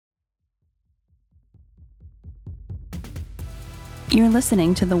You're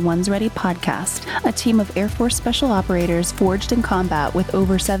listening to the Ones Ready podcast, a team of Air Force Special Operators forged in combat with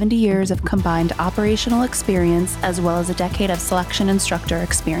over 70 years of combined operational experience as well as a decade of selection instructor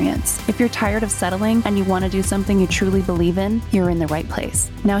experience. If you're tired of settling and you want to do something you truly believe in, you're in the right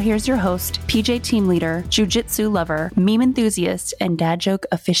place. Now here's your host, PJ team leader, jiu-jitsu lover, meme enthusiast, and dad joke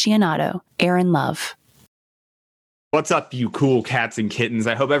aficionado, Aaron Love. What's up, you cool cats and kittens?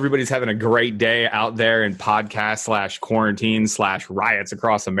 I hope everybody's having a great day out there in podcast/quarantine/riots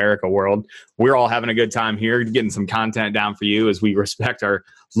across America world. We're all having a good time here, getting some content down for you as we respect our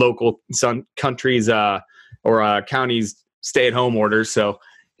local countries or counties' stay-at-home orders. So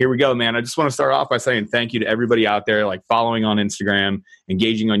here we go, man. I just want to start off by saying thank you to everybody out there, like following on Instagram,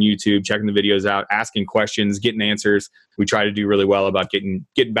 engaging on YouTube, checking the videos out, asking questions, getting answers. We try to do really well about getting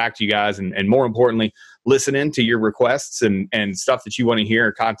back to you guys, and more importantly, listening to your requests and stuff that you want to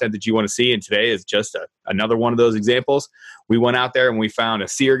hear, content that you want to see. And today is just another one of those examples. We went out there and we found a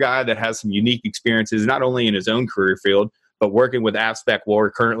SERE guy that has some unique experiences, not only in his own career field, but working with AFSPEC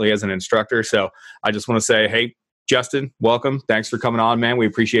War currently as an instructor. So I just want to say, hey, Justin, welcome. Thanks for coming on, man. We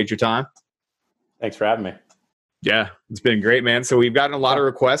appreciate your time. Thanks for having me. Yeah, it's been great, man. So we've gotten a lot of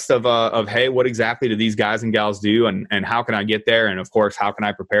requests of hey, what exactly do these guys and gals do, and how can I get there, and of course, how can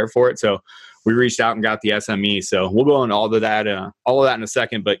I prepare for it? So we reached out and got the SME. So we'll go into all of that in a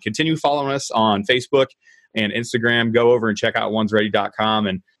second. But continue following us on Facebook and Instagram. Go over and check out onesready.com.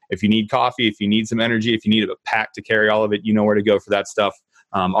 And if you need coffee, if you need some energy, if you need a pack to carry all of it, you know where to go for that stuff.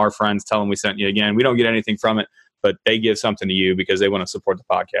 Our friends, tell them we sent you again. We don't get anything from it, but they give something to you because they want to support the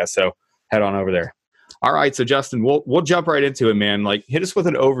podcast. So head on over there. All right. So Justin, we'll jump right into it, man. Like, hit us with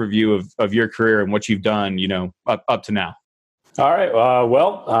an overview of your career and what you've done, up to now. All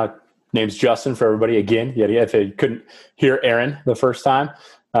right. Name's Justin for everybody again. Yeah. If you couldn't hear Aaron the first time,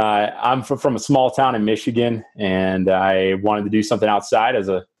 I'm from a small town in Michigan, and I wanted to do something outside as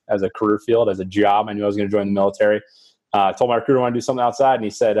a career field, as a job. I knew I was going to join the military. I told my recruiter I want to do something outside, and he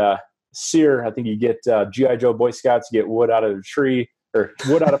said, SERE, I think you get G.I. Joe Boy Scouts, you get wood out of a tree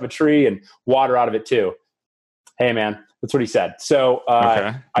and water out of it too. Hey man, that's what he said. So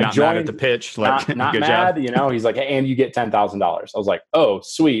okay. I joined mad at the pitch. Like, not good mad, job. He's like, hey, and you get $10,000. I was like, oh,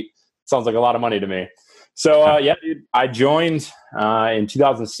 sweet. Sounds like a lot of money to me. So dude, I joined in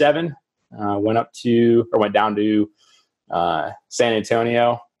 2007. Went down to San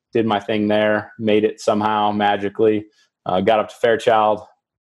Antonio, did my thing there, made it somehow magically. Got up to Fairchild,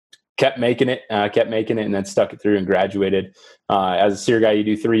 kept making it, and then stuck it through and graduated. As a SERE guy, you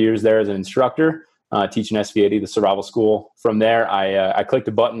do 3 years there as an instructor, teaching SV80, the survival school. From there, I clicked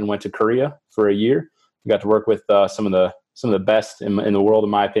a button and went to Korea for a year. I got to work with some of the best in the world, in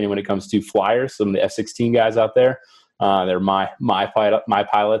my opinion, when it comes to flyers. Some of the F-16 guys out there, they're my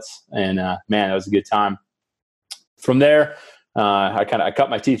pilots, and man, that was a good time. From there, I cut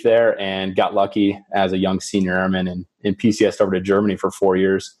my teeth there and got lucky as a young senior airman and PCSed over to Germany for 4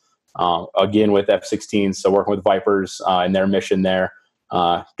 years. Again with F-16s, so working with Vipers and their mission there.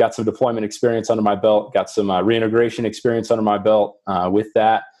 Got some deployment experience under my belt, got some reintegration experience under my belt with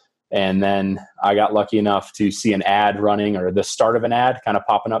that. And then I got lucky enough to see an ad running, or the start of an ad kind of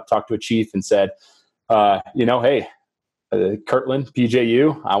popping up, talked to a chief and said, hey, Kirtland,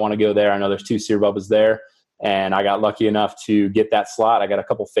 PJU, I want to go there. I know there's 2 SERE Bubbas there. And I got lucky enough to get that slot. I got a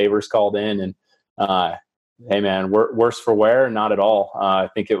couple favors called in, and hey man, worse for wear? Not at all. I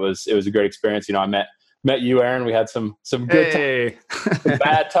think it was a great experience. I met you, Aaron. We had some good times, some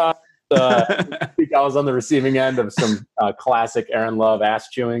bad times. I think I was on the receiving end of some classic Aaron Love ass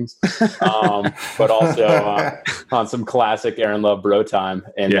chewings, but also on some classic Aaron Love bro time.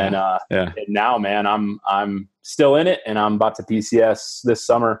 And then and now, man, I'm still in it, and I'm about to PCS this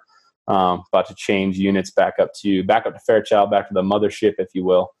summer. About to change units back up to Fairchild, back to the mothership, if you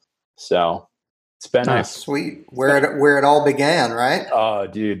will. So it's been nice. Sweet. Where it all began, right? Oh,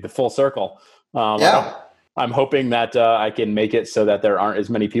 dude, the full circle. I'm hoping that I can make it so that there aren't as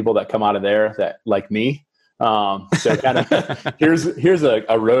many people that come out of there that like me. So kind of here's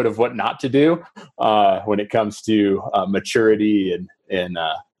a road of what not to do when it comes to maturity and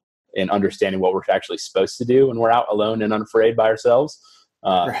understanding what we're actually supposed to do when we're out alone and unafraid by ourselves.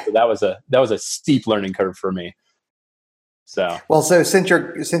 Right. So that was a steep learning curve for me. So since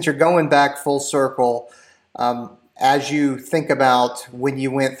you're going back full circle, as you think about when you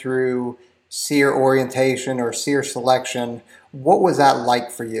went through SERE orientation or SERE selection, what was that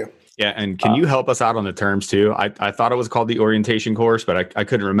like for you? Yeah, and can you help us out on the terms too? I thought it was called the orientation course, but I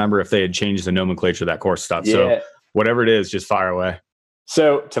couldn't remember if they had changed the nomenclature of that course stuff. Yeah. So whatever it is, just fire away.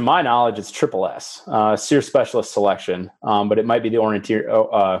 So to my knowledge, it's SSS, SERE Specialist Selection, but it might be the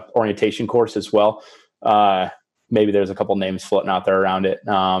orientation course as well. maybe there's a couple names floating out there around it.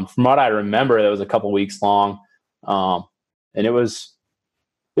 From what I remember, it was a couple weeks long. And it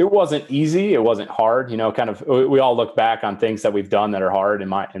wasn't easy. It wasn't hard. Kind of, we all look back on things that we've done that are hard. In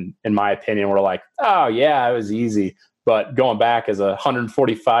my opinion, we're like, oh yeah, it was easy. But going back as a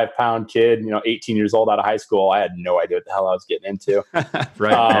 145-pound kid, 18 years old out of high school, I had no idea what the hell I was getting into.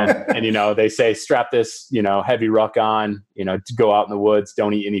 Right. And they say strap this, heavy ruck on, to go out in the woods,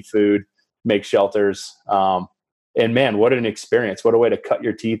 don't eat any food, make shelters. And man, what an experience! What a way to cut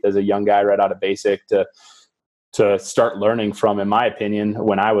your teeth as a young guy right out of basic to start learning from. In my opinion,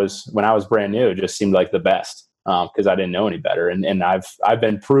 when I was brand new, it just seemed like the best. Because I didn't know any better. And I've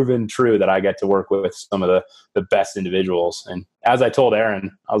been proven true that I get to work with some of the best individuals. And as I told Aaron,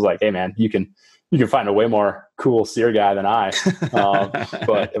 I was like, hey man, you can find a way more cool SERE guy than I.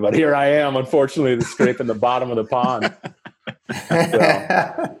 But here I am, unfortunately, scraping the bottom of the pond. So.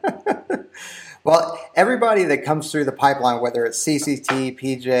 Well, everybody that comes through the pipeline, whether it's CCT,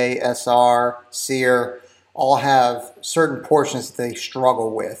 PJ, SR, SERE, all have certain portions that they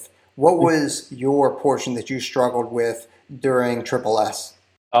struggle with. What was your portion that you struggled with during Triple S?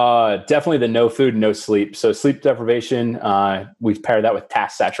 Definitely the no food, no sleep. So sleep deprivation, we've paired that with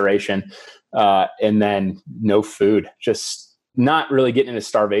task saturation, and then no food. Just not really getting into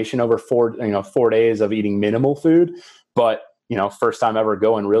starvation over 4 days of eating minimal food. But, first time ever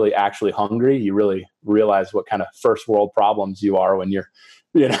going really actually hungry, you really realize what kind of first world problems you are when you're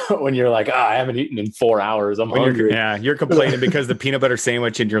like, I haven't eaten in 4 hours. I'm hungry. You're complaining because the peanut butter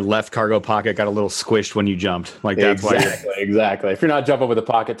sandwich in your left cargo pocket got a little squished when you jumped. Like that's exactly. If you're not jumping with a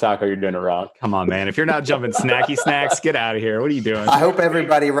pocket taco, you're doing it wrong. Come on, man. If you're not jumping snacky snacks, get out of here. What are you doing? I hope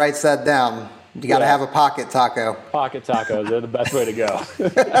everybody writes that down. You got to have a pocket taco. Pocket tacos, they're the best way to go.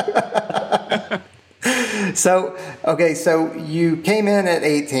 So you came in at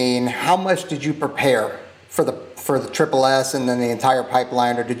 18. How much did you prepare for the Triple S and then the entire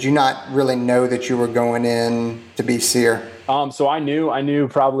pipeline, or did you not really know that you were going in to be SERE? So I knew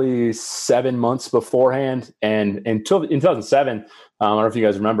probably 7 months beforehand, and in 2007, I don't know if you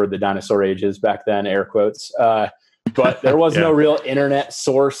guys remember the dinosaur ages back then, air quotes, but there was no real internet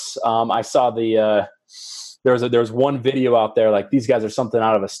source. I saw there was one video out there, like these guys are something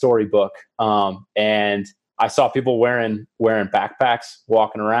out of a storybook, and I saw people wearing backpacks,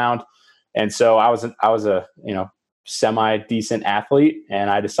 walking around. And so I was a semi decent athlete, and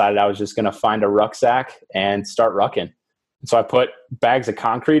I decided I was just going to find a rucksack and start rucking. And so I put bags of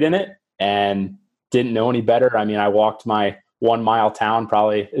concrete in it and didn't know any better. I mean, I walked my 1 mile town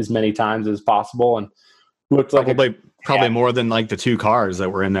probably as many times as possible, and looked like probably more than like the 2 cars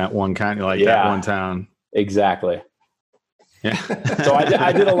that were in that one that one town. Exactly. Yeah. So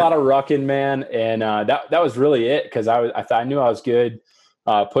I did a lot of rucking, man, and that was really it, because I knew I was good.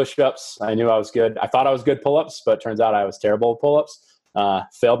 Push-ups, I knew I was good. I thought I was good pull-ups, but it turns out I was terrible at pull-ups.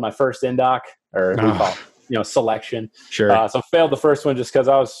 Failed my first indoc, or we call it, selection. Sure. So failed the first one just because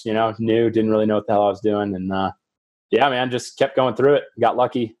I was, new, didn't really know what the hell I was doing, and man, just kept going through it. Got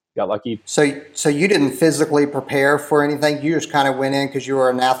lucky. So you didn't physically prepare for anything. You just kind of went in because you were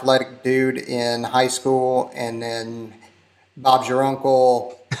an athletic dude in high school, and then Bob's your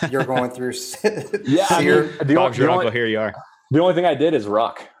uncle. You're going through. Bob's your uncle. Here you are. The only thing I did is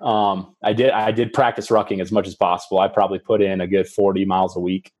ruck. I did practice rucking as much as possible. I probably put in a good 40 miles a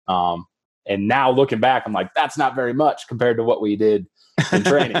week. And now looking back, I'm like, that's not very much compared to what we did in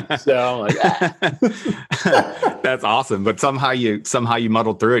training. So I'm like, That's awesome. But somehow you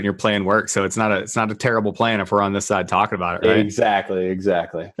muddled through it and your plan worked. So it's not a terrible plan if we're on this side talking about it, right? Exactly,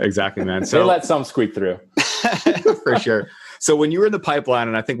 man. So they let some squeak through. For sure. So when you were in the pipeline,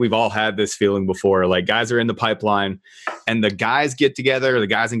 and I think we've all had this feeling before, like guys are in the pipeline and the guys get together, the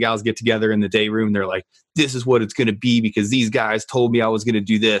guys and gals get together in the day room. They're like, this is what it's going to be because these guys told me I was going to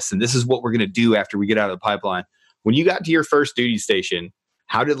do this. And this is what we're going to do after we get out of the pipeline. When you got to your first duty station,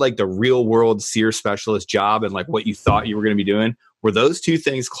 how did like the real world SERE specialist job and like what you thought you were going to be doing, were those two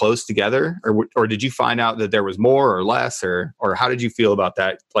things close together, or did you find out that there was more or less, or how did you feel about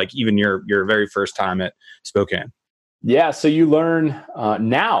that? Like even your very first time at Spokane? Yeah. So you learn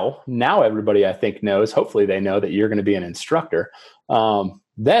now everybody I think knows, hopefully they know that you're going to be an instructor.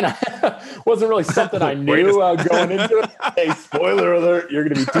 Then wasn't really something I knew going into it. Hey, spoiler alert, you're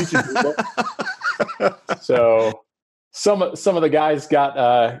going to be teaching people. So some of the guys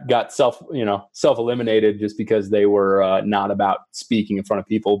got self-eliminated just because they were not about speaking in front of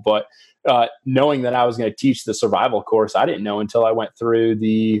people. But knowing that I was going to teach the survival course, I didn't know until I went through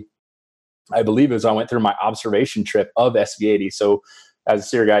I went through my observation trip of SV80. So as a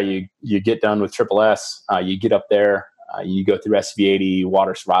SERE guy, you get done with Triple S, you get up there, you go through SV80,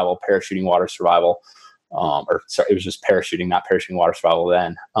 water survival, parachuting water survival. or sorry, it was just parachuting, not parachuting water survival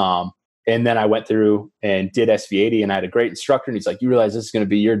then. And then I went through and did SV80, and I had a great instructor, and he's like, you realize this is going to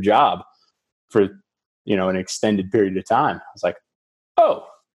be your job for, an extended period of time. I was like, oh,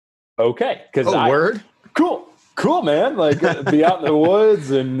 okay. Word? Cool, man. Like be out in the woods,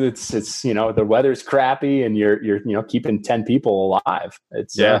 and it's, the weather's crappy, and you're keeping 10 people alive.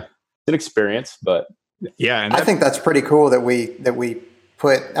 It's an experience, but yeah. And I think that's pretty cool that we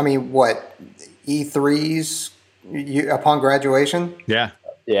put, E3s upon graduation? Yeah.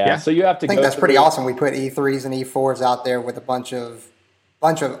 Yeah. So you have to I think that's pretty awesome. We put E3s and E4s out there with a bunch of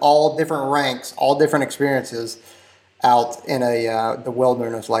all different ranks, all different experiences out in the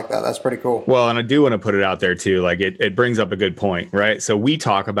wilderness like that. That's pretty cool. Well, and I do want to put it out there too. Like it brings up a good point, right? So we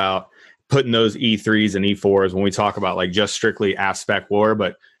talk about putting those E3s and E4s when we talk about like just strictly aspect war,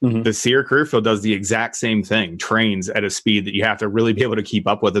 but the SERE career field does the exact same thing, trains at a speed that you have to really be able to keep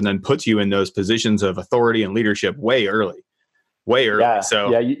up with, and then puts you in those positions of authority and leadership way early. Yeah.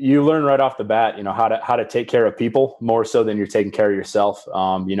 So you learn right off the bat, how to take care of people more so than you're taking care of yourself.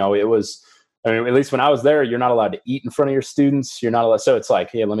 It was, at least when I was there, you're not allowed to eat in front of your students. You're not allowed. So it's like,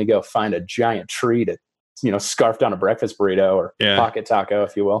 hey, let me go find a giant tree to, scarf down a breakfast burrito or pocket taco,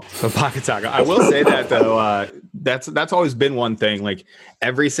 if you will. A pocket taco. I will say that though, that's always been one thing. Like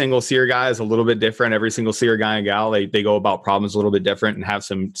every single SERE guy is a little bit different. Every single SERE guy and gal, they go about problems a little bit different and have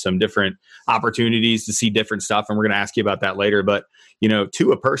some different opportunities to see different stuff. And we're going to ask you about that later. But,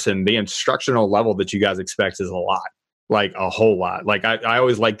 to a person, the instructional level that you guys expect is a lot. Like a whole lot. Like I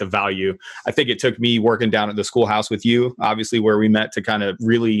always like the value. I think it took me working down at the schoolhouse with you, obviously, where we met, to kind of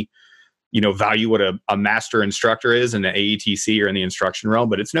really, value what a master instructor is in the AETC or in the instruction realm.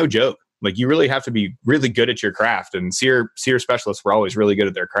 But it's no joke. Like you really have to be really good at your craft. And SERE specialists were always really good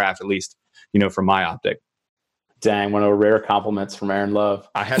at their craft, at least, from my optic. Dang, one of the rare compliments from Aaron Love.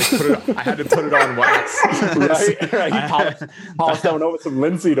 I had to put it on wax. right. He polished that one over with some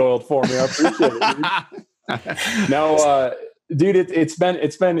linseed oil for me. I appreciate it. No, dude, it's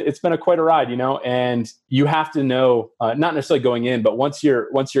been quite a ride, and you have to know, not necessarily going in, but once you're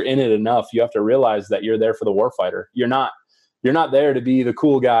in it enough, you have to realize that you're there for the warfighter. You're not there to be the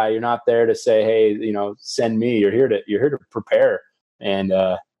cool guy. You're not there to say, hey, send me. You're here to prepare. And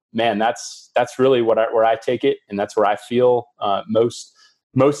man, that's really where I take it, and that's where I feel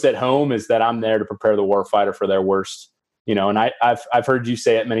most at home, is that I'm there to prepare the warfighter for their worst. And I've heard you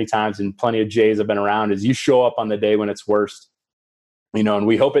say it many times, and plenty of J's have been around, is you show up on the day when it's worst, and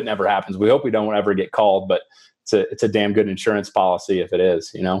we hope it never happens. We hope we don't ever get called, but it's a damn good insurance policy if it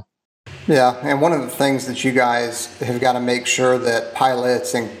is, Yeah. And one of the things that you guys have got to make sure that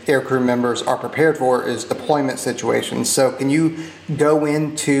pilots and aircrew members are prepared for is deployment situations. So can you go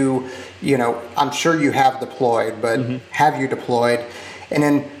into, I'm sure you have deployed, but have you deployed? And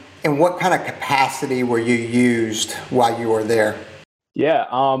then in what kind of capacity were you used while you were there? Yeah,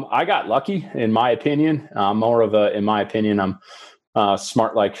 I got lucky, in my opinion. I'm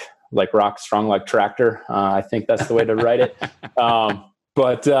smart like rock, strong like tractor. I think that's the way to write it.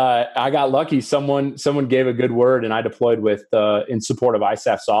 But I got lucky. Someone gave a good word, and I deployed with in support of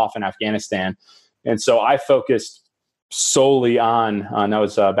ISAF SOF in Afghanistan. And so I focused solely on that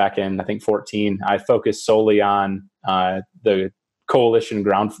was back in, I think, 2014. I focused solely on the coalition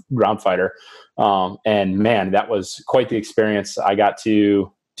ground fighter. And man, that was quite the experience. I got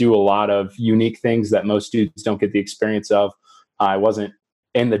to do a lot of unique things that most students don't get the experience of. I wasn't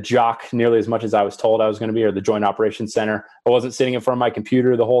in the JOC nearly as much as I was told I was going to be, or the Joint Operations Center. I wasn't sitting in front of my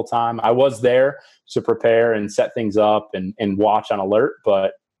computer the whole time. I was there to prepare and set things up and watch on alert.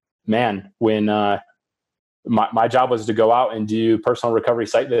 But man, when my job was to go out and do personal recovery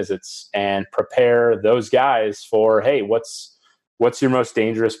site visits and prepare those guys for, hey, what's your most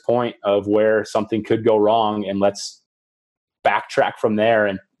dangerous point of where something could go wrong, and let's backtrack from there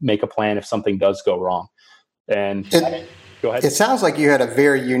and make a plan if something does go wrong. And go ahead. It sounds like you had a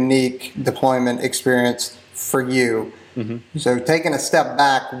very unique deployment experience for you. Mm-hmm. So taking a step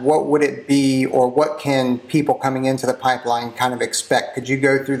back, what would it be, or what can people coming into the pipeline kind of expect? Could you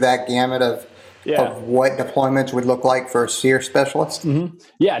go through that gamut of what deployments would look like for a SERE specialist? Mm-hmm.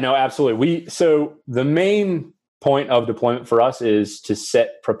 Yeah, no, absolutely. So the main point of deployment for us is to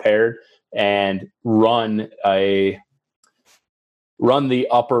sit prepared and run the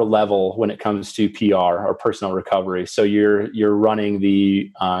upper level when it comes to PR or personal recovery. So you're running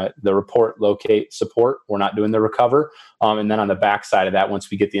the report, locate, support. We're not doing the recover. And then on the back side of that,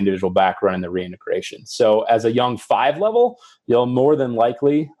 once we get the individual back, running the reintegration. So as a young 5 level, you'll more than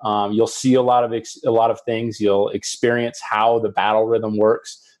likely, you'll see a lot of things. You'll experience how the battle rhythm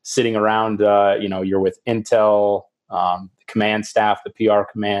works, sitting around, you're with Intel, command staff, the PR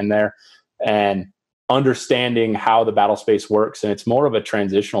command there. And understanding how the battle space works. And it's more of a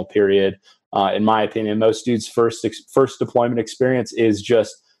transitional period. In my opinion, most dudes' first deployment experience is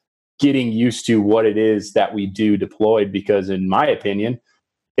just getting used to what it is that we do deployed, because in my opinion,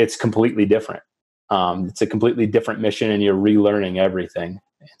 it's completely different. It's a completely different mission, and you're relearning everything.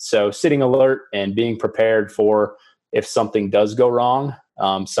 So sitting alert and being prepared for if something does go wrong.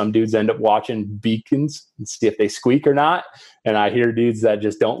 Some dudes end up watching beacons and see if they squeak or not. And I hear dudes that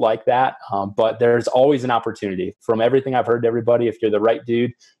just don't like that. But there's always an opportunity. From everything I've heard to everybody, if you're the right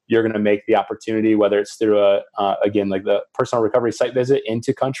dude, you're going to make the opportunity, whether it's through again, like the personal recovery site visit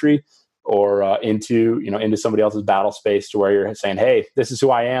into country, or into somebody else's battle space, to where you're saying, hey, this is who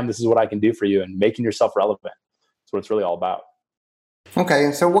I am. This is what I can do for you, and making yourself relevant. That's what it's really all about. Okay.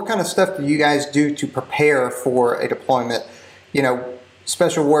 And so what kind of stuff do you guys do to prepare for a deployment?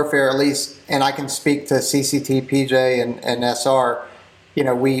 Special warfare, at least, and I can speak to CCT, PJ, and SR,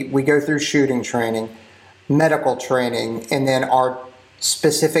 we go through shooting training, medical training, and then our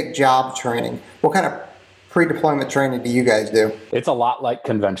specific job training. What kind of pre-deployment training do you guys do? It's a lot like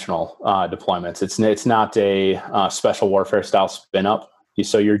conventional deployments. It's not a special warfare style spin up.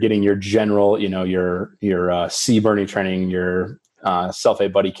 So you're getting your general, your CBRNE training, your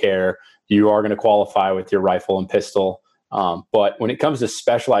self-aid buddy care. You are going to qualify with your rifle and pistol. But when it comes to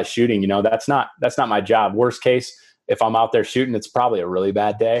specialized shooting, that's not my job. Worst case, if I'm out there shooting, it's probably a really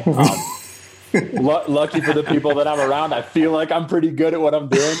bad day. Lucky for the people that I'm around, I feel like I'm pretty good at what I'm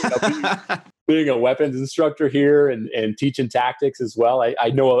doing. Being a weapons instructor here and teaching tactics as well, I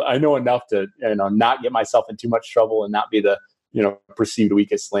know enough to not get myself in too much trouble and not be the perceived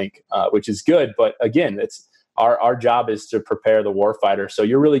weakest link, which is good. But again, it's our job is to prepare the warfighter. So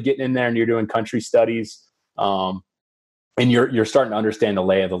you're really getting in there and you're doing country studies. And you're starting to understand the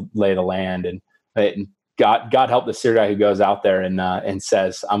lay of the land, and God help the SEER guy who goes out there and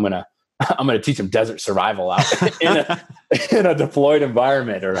says, I'm gonna teach them desert survival out in a deployed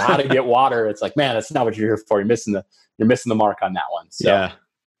environment, or how to get water. It's like, man, that's not what you're here for. You're missing the mark on that one. So. Yeah.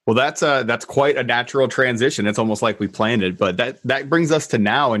 Well, that's quite a natural transition. It's almost like we planned it, but that brings us to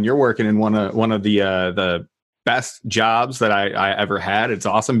now, and you're working in one of the best jobs that I ever had. It's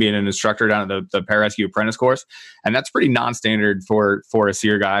awesome being an instructor down at the Pararescue Apprentice Course. And that's pretty non-standard for a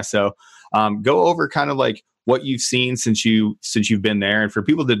SEER guy. So go over kind of like what you've seen since you've been there. And for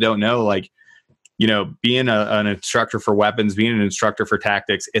people that don't know, like, being an instructor for weapons, being an instructor for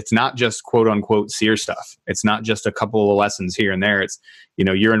tactics, it's not just quote unquote SEER stuff. It's not just a couple of lessons here and there. It's,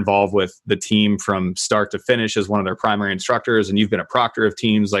 you're involved with the team from start to finish as one of their primary instructors, and you've been a proctor of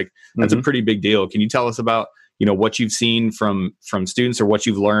teams. Like, that's a pretty big deal. Can you tell us about what you've seen from students, or what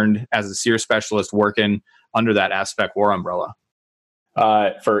you've learned as a SEER specialist working under that Aspect War umbrella?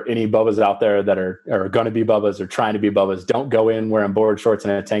 For any bubbas out there that are going to be bubbas or trying to be bubbas, don't go in wearing board shorts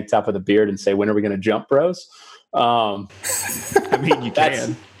and a tank top with a beard and say, when are we going to jump, bros? I mean, you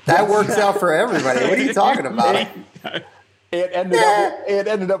can. That works out for everybody. What are you talking about? It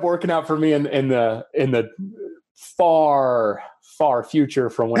ended up working out for me in the far future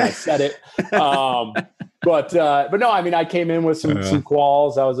from when I said it. But no, I mean, I came in with some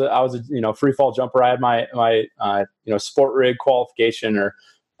quals. I was a free fall jumper. I had my sport rig qualification, or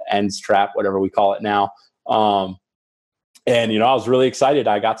ends trap, whatever we call it now. And I was really excited.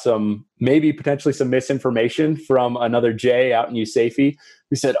 I got potentially some misinformation from another Jay out in USAFE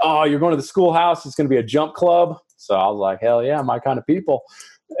who said, "Oh, you're going to the schoolhouse. It's going to be a jump club." So I was like, "Hell yeah, my kind of people."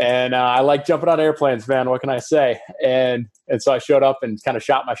 And I like jumping on airplanes, man. What can I say? And so I showed up and kind of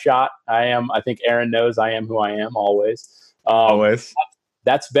shot my shot. I think Aaron knows I am who I am always. Always.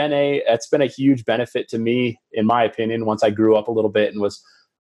 That's been a huge benefit to me, in my opinion, once I grew up a little bit and was,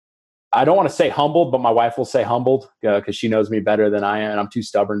 I don't want to say humbled, but my wife will say humbled because she knows me better than I am. And I'm too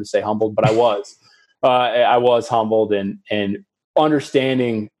stubborn to say humbled, but I was humbled and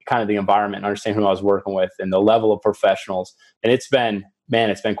understanding kind of the environment, understanding who I was working with and the level of professionals. And it's been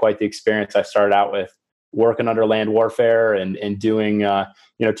quite the experience. I started out with working under land warfare and doing,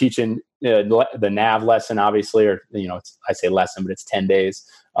 teaching the NAV lesson, obviously, or, I say lesson, but it's 10 days,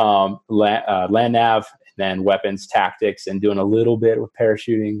 land nav, and then weapons tactics, and doing a little bit with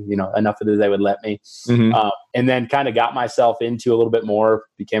parachuting, enough of it they would let me. And then kind of got myself into a little bit more,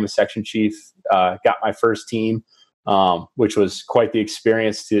 became a section chief, got my first team, which was quite the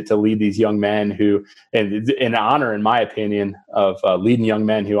experience to lead these young men who, and an honor, in my opinion, of leading young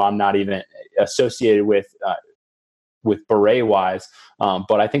men who I'm not even associated with beret wise.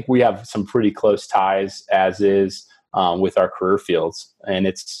 But I think we have some pretty close ties as is with our career fields. And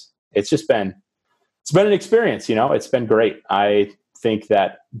it's been an experience, it's been great. I think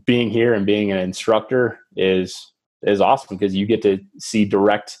that being here and being an instructor is awesome because you get to see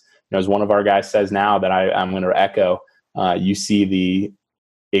direct as one of our guys says now that I'm going to echo, you see the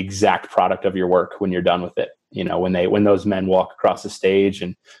exact product of your work when you're done with it. When those men walk across the stage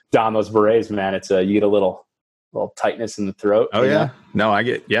and don those berets, man, you get a little tightness in the throat. Oh yeah. No, I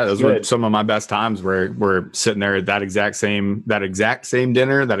get, those were some of my best times where we're sitting there at that exact same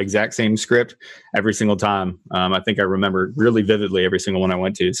dinner, that exact same script every single time. I think I remember really vividly every single one I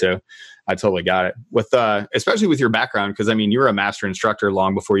went to. So I totally got it with, especially with your background. Cause I mean, you were a master instructor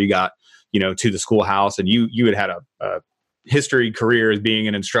long before you got, to the schoolhouse, and you had a history career as being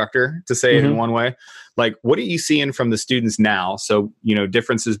an instructor, to say it in one way. Like, what are you seeing from the students now? So,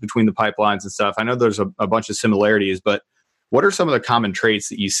 differences between the pipelines and stuff. I know there's a bunch of similarities, but what are some of the common traits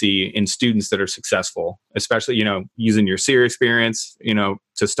that you see in students that are successful, especially, using your SEER experience,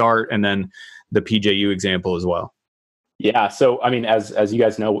 to start, and then the PJU example as well? Yeah. So, I mean, as you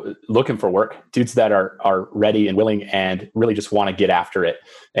guys know, looking for work, dudes that are ready and willing and really just want to get after it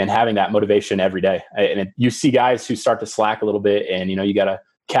and having that motivation every day. And you see guys who start to slack a little bit, and, you got to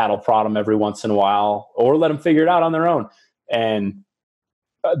cattle prod them every once in a while, or let them figure it out on their own. And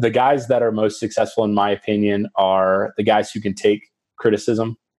the guys that are most successful, in my opinion, are the guys who can take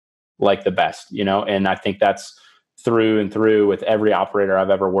criticism like the best, and I think that's through and through with every operator I've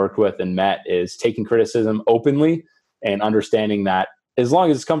ever worked with and met, is taking criticism openly and understanding that as long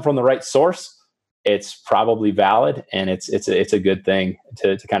as it's come from the right source, it's probably valid, and it's a good thing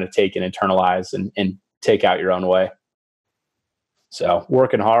to kind of take and internalize and take out your own way. So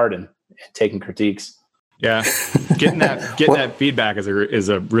working hard and taking critiques. Yeah. Getting that feedback is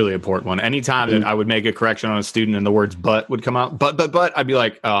a really important one. Anytime that I would make a correction on a student and the words "but" would come out, but, I'd be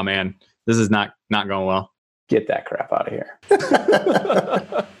like, oh man, this is not going well. Get that crap out of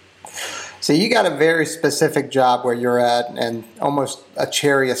here. So you got a very specific job where you're at, and almost a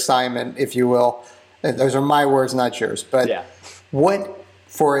cherry assignment, if you will. Those are my words, not yours. But yeah. What,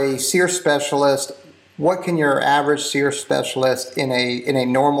 for a SEER specialist, what can your average SEER specialist in a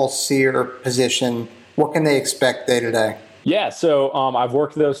normal SEER position, what can they expect day to day? Yeah, so I've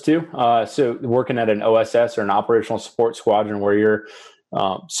worked those too. So working at an OSS or an operational support squadron, where you're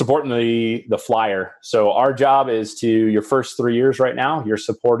supporting the flyer. So our job is to, your first 3 years right now, you're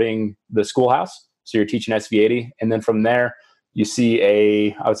supporting the schoolhouse. So you're teaching SV80. And then from there, you see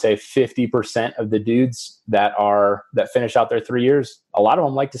I would say 50% of the dudes that finish out their 3 years, a lot of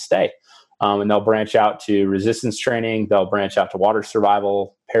them like to stay. And they'll branch out to resistance training. They'll branch out to water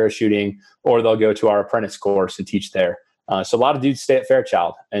survival, parachuting, or they'll go to our apprentice course and teach there. So a lot of dudes stay at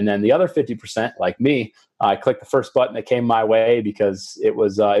Fairchild. And then the other 50%, like me, I clicked the first button that came my way because it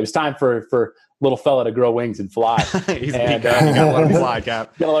was time for little fella to grow wings and fly. You gotta let him fly,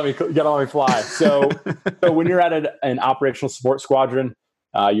 Cap. Gotta let me fly. So when you're at an operational support squadron,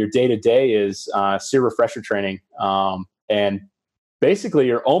 your day to day is SEER refresher training, and basically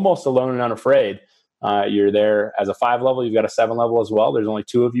you're almost alone and unafraid. You're there as a 5 level. You've got a 7 level as well. There's only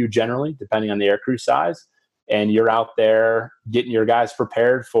 2 of you generally, depending on the aircrew size. And you're out there getting your guys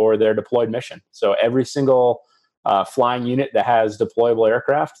prepared for their deployed mission. So every single flying unit that has deployable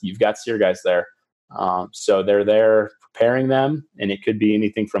aircraft, you've got SEER guys there. So they're there preparing them. And it could be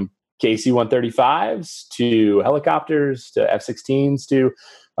anything from KC-135s to helicopters to F-16s to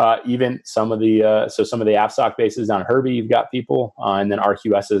even some of the AFSOC bases on Herbie, you've got people. And then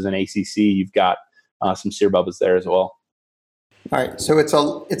RQSs and ACC, you've got some SEER bubbas there as well. All right. So it's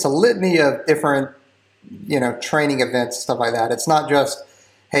a litany of different training events, stuff like that. It's not just,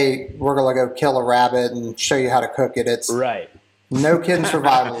 hey, we're going to go kill a rabbit and show you how to cook it. It's right. No kidding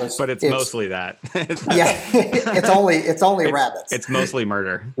survivalist. But it's mostly that. Yeah. It's only rabbits. It's mostly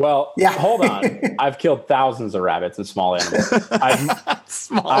murder. Well, yeah. Hold on. I've killed thousands of rabbits and small animals.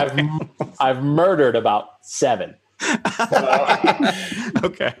 I've murdered about 7.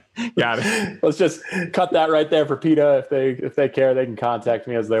 Okay, got it. Let's just cut that right there for PETA. If they care, they can contact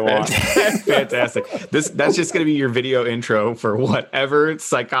me as they want. Fantastic. That's just going to be your video intro for whatever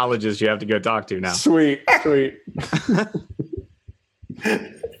psychologist you have to go talk to now. Sweet.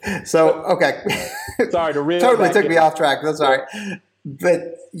 So okay, sorry to totally took me off track. That's all right.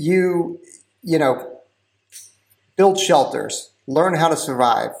 But you build shelters, learn how to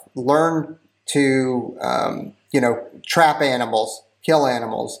survive, learn to trap animals, kill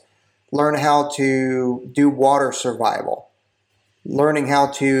animals, learn how to do water survival, learning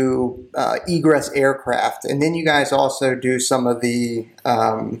how to egress aircraft. And then you guys also do some of the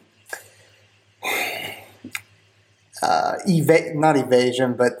not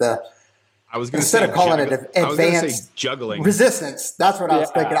evasion, but I was going to instead of calling it advanced juggling resistance. That's what I was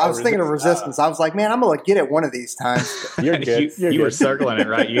thinking. I was thinking of resistance. I was like, man, I'm going to get it one of these times. You're good. You were circling it,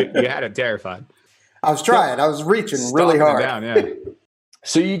 right? You had it terrified. I was trying. I was reaching really hard. Down, yeah.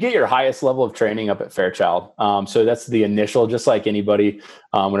 So you get your highest level of training up at Fairchild. So that's the initial, just like anybody,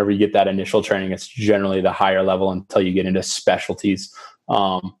 whenever you get that initial training, it's generally the higher level until you get into specialties.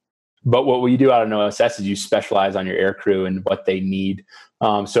 But what we do out of OSS is you specialize on your air crew and what they need.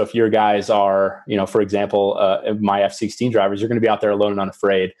 So if your guys are, for example, my F-16 drivers, you're going to be out there alone and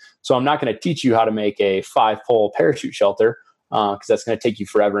unafraid. So I'm not going to teach you how to make a 5-pole parachute shelter because that's going to take you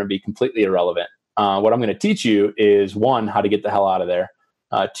forever and be completely irrelevant. What I'm going to teach you is 1, how to get the hell out of there.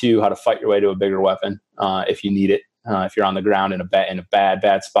 2, how to fight your way to a bigger weapon if you need it, if you're on the ground in a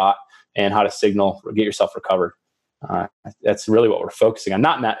bad spot, and how to signal or get yourself recovered. That's really what we're focusing on,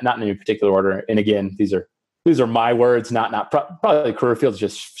 not in any particular order. And again, these are my words, probably career field's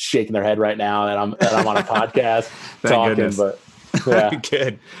just shaking their head right now that I'm on a podcast talking, goodness. But yeah.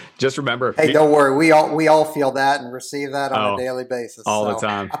 Good. Just remember. Hey, don't worry. We all feel that and receive that on a daily basis. All the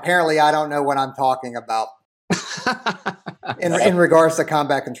time. Apparently I don't know what I'm talking about in regards to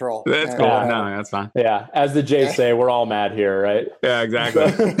combat control. That's cool. No, that's fine. Yeah. As the Jays say, we're all mad here, right? Yeah, exactly.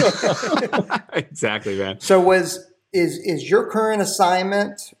 Exactly, man. So is your current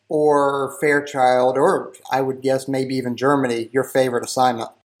assignment or Fairchild, or I would guess maybe even Germany, your favorite assignment?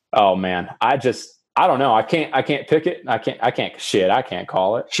 Oh man. I don't know. I can't pick it. I can't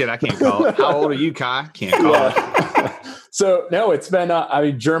call it. Shit, I can't call it. How old are you, Kai? Can't call it. So no, it's been,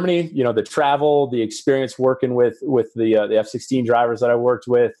 Germany, the travel, the experience working with the F-16 drivers that I worked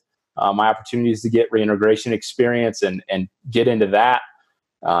with, my opportunities to get reintegration experience and get into that,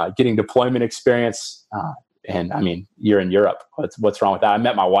 getting deployment experience. And I mean, you're in Europe. What's wrong with that? I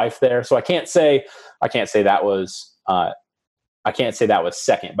met my wife there. So I can't say that was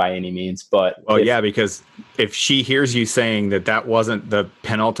second by any means, but because if she hears you saying that wasn't the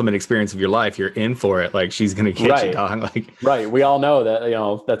penultimate experience of your life, you're in for it. Like she's going to get you, dog. Right. We all know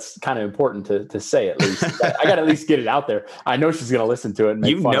that, that's kind of important to say at least. I got to at least get it out there. I know she's going to listen to it. And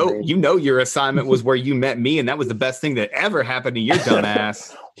make fun of me. Your assignment was where you met me, and that was the best thing that ever happened to your dumb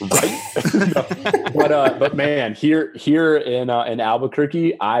ass. Right. But man, here in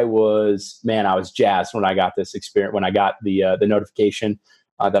Albuquerque, I was jazzed when I got this experience, when I got the notification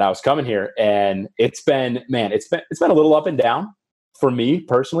that I was coming here. And it's been a little up and down for me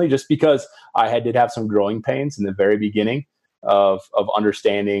personally, just because I did have some growing pains in the very beginning of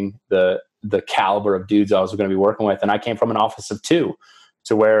understanding the caliber of dudes I was going to be working with. And I came from an office of 2.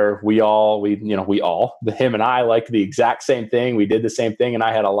 To where him and I liked the exact same thing. We did the same thing, and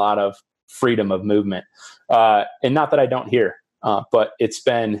I had a lot of freedom of movement. And not that I don't here, but it's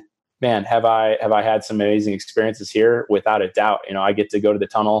been, man, have I had some amazing experiences here? Without a doubt. I get to go to the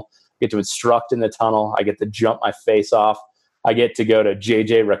tunnel, get to instruct in the tunnel. I get to jump my face off. I get to go to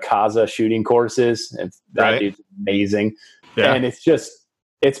JJ Rakaza shooting courses, and that dude's amazing. Yeah. And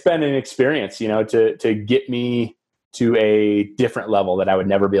it's been an experience, to get me to a different level that I would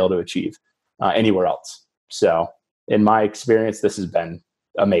never be able to achieve anywhere else. So in my experience, this has been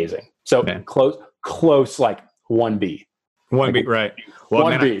amazing. So close, like 1B. 1B, right. Well,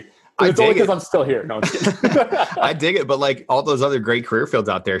 1B. It's only because I'm still here. No, I'm kidding. I dig it. But like all those other great career fields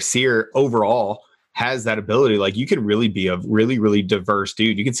out there, SEER overall has that ability. Like you can really be a really, really diverse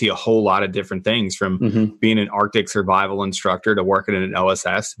dude. You can see a whole lot of different things, from being an Arctic survival instructor to working in an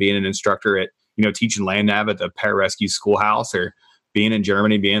OSS, to being an instructor at, teaching land nav at the pararescue schoolhouse, or being in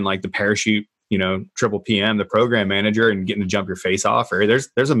Germany, being like the parachute, triple PM, the program manager, and getting to jump your face off. Or there's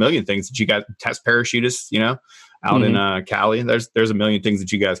a million things that you got, test parachutists, out in Cali. There's a million things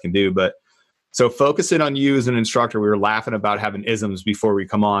that you guys can do. But so focusing on you as an instructor, we were laughing about having isms before we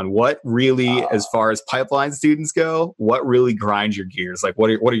come on. What really, as far as pipeline students go, what really grinds your gears? Like what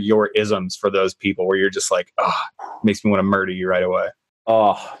are your isms for those people where you're just like, makes me want to murder you right away?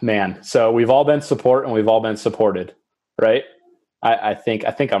 Oh man. So we've all been support and we've all been supported, right? I think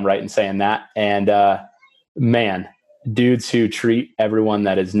I'm right in saying that. And, man, dudes who treat everyone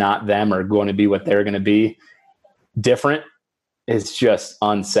that is not them or going to be what they're going to be different is just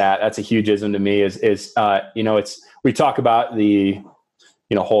unsat. That's a huge ism to me we talk about the,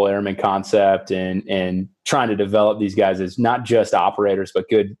 whole airman concept and trying to develop these guys as not just operators, but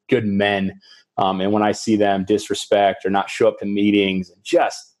good men. And when I see them disrespect or not show up to meetings, and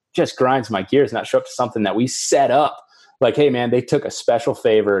just grinds my gears, not show up to something that we set up. Like, hey man, they took a special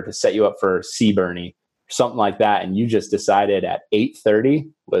favor to set you up for CBRNE or something like that. And you just decided at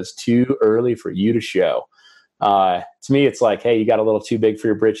 8:30 was too early for you to show. To me, it's like, hey, you got a little too big for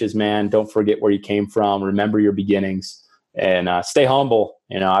your britches, man. Don't forget where you came from. Remember your beginnings and stay humble.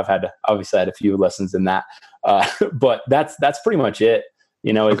 I've obviously had a few lessons in that. But that's pretty much it.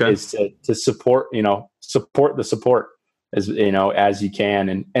 Is to support, support the support. as as you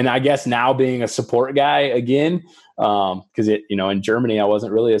can. And I guess now being a support guy again, because in Germany I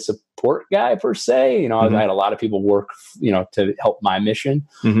wasn't really a support guy per se. I had a lot of people work to help my mission.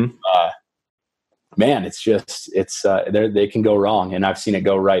 Man, they can go wrong, and I've seen it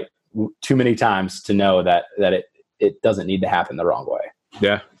go right too many times to know that it doesn't need to happen the wrong way.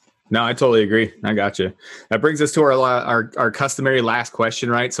 Yeah. No, I totally agree. I got you. That brings us to our customary last question,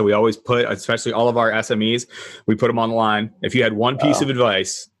 right? So we always put, especially all of our SMEs, we put them on the line. If you had one piece of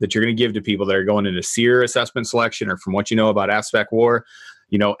advice that you're going to give to people that are going into SEER assessment selection, or from what you know about ASVAC war,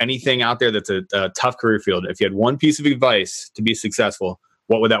 anything out there that's a tough career field, if you had one piece of advice to be successful,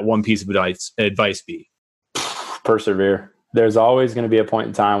 what would that one piece of advice be? Persevere. There's always going to be a point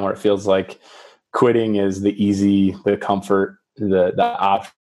in time where it feels like quitting is the easy, the comfort, the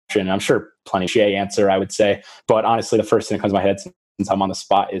option. I'm sure plenty cliche answer, I would say. But honestly, the first thing that comes to my head since I'm on the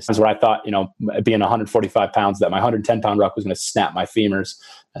spot is where I thought, being 145 pounds, that my 110-pound ruck was going to snap my femurs.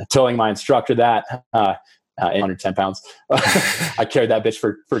 Telling my instructor that, 110 pounds, I carried that bitch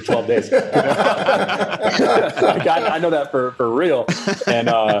for 12 days. I know that for real. And,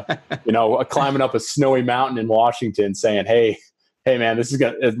 climbing up a snowy mountain in Washington saying, hey man, this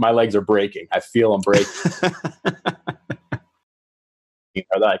is my legs are breaking. I feel them break.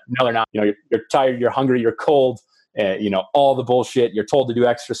 No, they're not. You're tired, you're hungry, you're cold, all the bullshit. You're told to do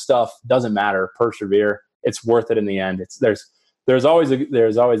extra stuff. Doesn't matter. Persevere. It's worth it in the end. There's always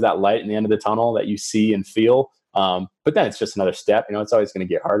that light in the end of the tunnel that you see and feel. But then it's just another step. It's always going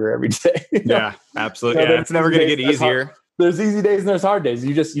to get harder every day. Yeah, absolutely. Yeah, it's never going to get easier. There's easy days and there's hard days.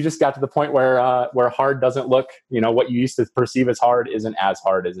 You just got to the point where hard doesn't look. What you used to perceive as hard isn't as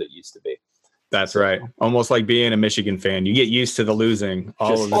hard as it used to be. That's right. Almost like being a Michigan fan. You get used to the losing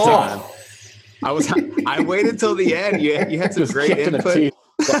all of the time. I waited till the end. You had some great input.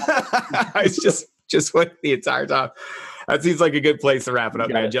 It's just went the entire time. That seems like a good place to wrap it up,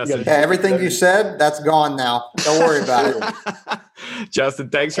 man. Justin. Everything you said, that's gone now. Don't worry about it. Justin,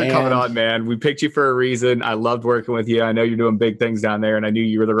 thanks for coming on, man. We picked you for a reason. I loved working with you. I know you're doing big things down there, and I knew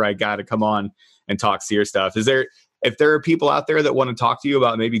you were the right guy to come on and talk SEER stuff. If there are people out there that want to talk to you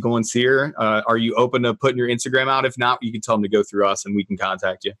about maybe going SEER, are you open to putting your Instagram out? If not, you can tell them to go through us and we can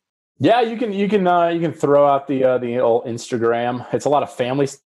contact you. Yeah, you can throw out the old Instagram. It's a lot of family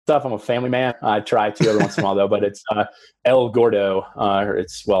stuff. I'm a family man. I try to every once in a while though, but it's El Gordo.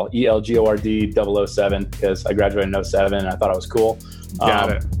 It's ELGORD 007 because I graduated in 07 and I thought I was cool.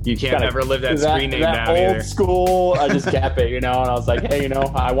 Got it. You can't ever live that screen name down old either. School. I just kept it, and I was like, hey,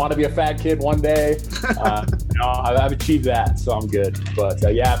 I want to be a fat kid one day. I've achieved that, so I'm good. But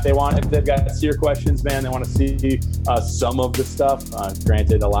if they've got SEER questions, man, they want to see some of the stuff.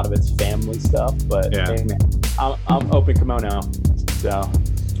 Granted, a lot of it's family stuff, but hey, man, I'm open kimono. So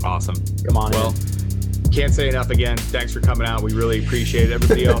awesome. Come on. Well, can't say enough again. Thanks for coming out. We really appreciate it.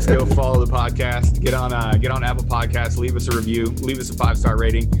 Everybody else, go follow the podcast. Get on Apple Podcasts. Leave us a review. Leave us a 5-star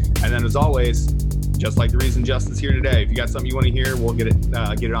rating. And then, as always, just like the reason Justin's here today, if you got something you want to hear, we'll get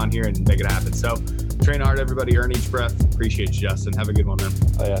it on here and make it happen. So, train hard, everybody. Earn each breath. Appreciate you, Justin. Have a good one, man.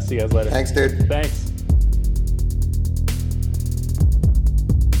 Oh yeah. See you guys later. Thanks, dude. Thanks.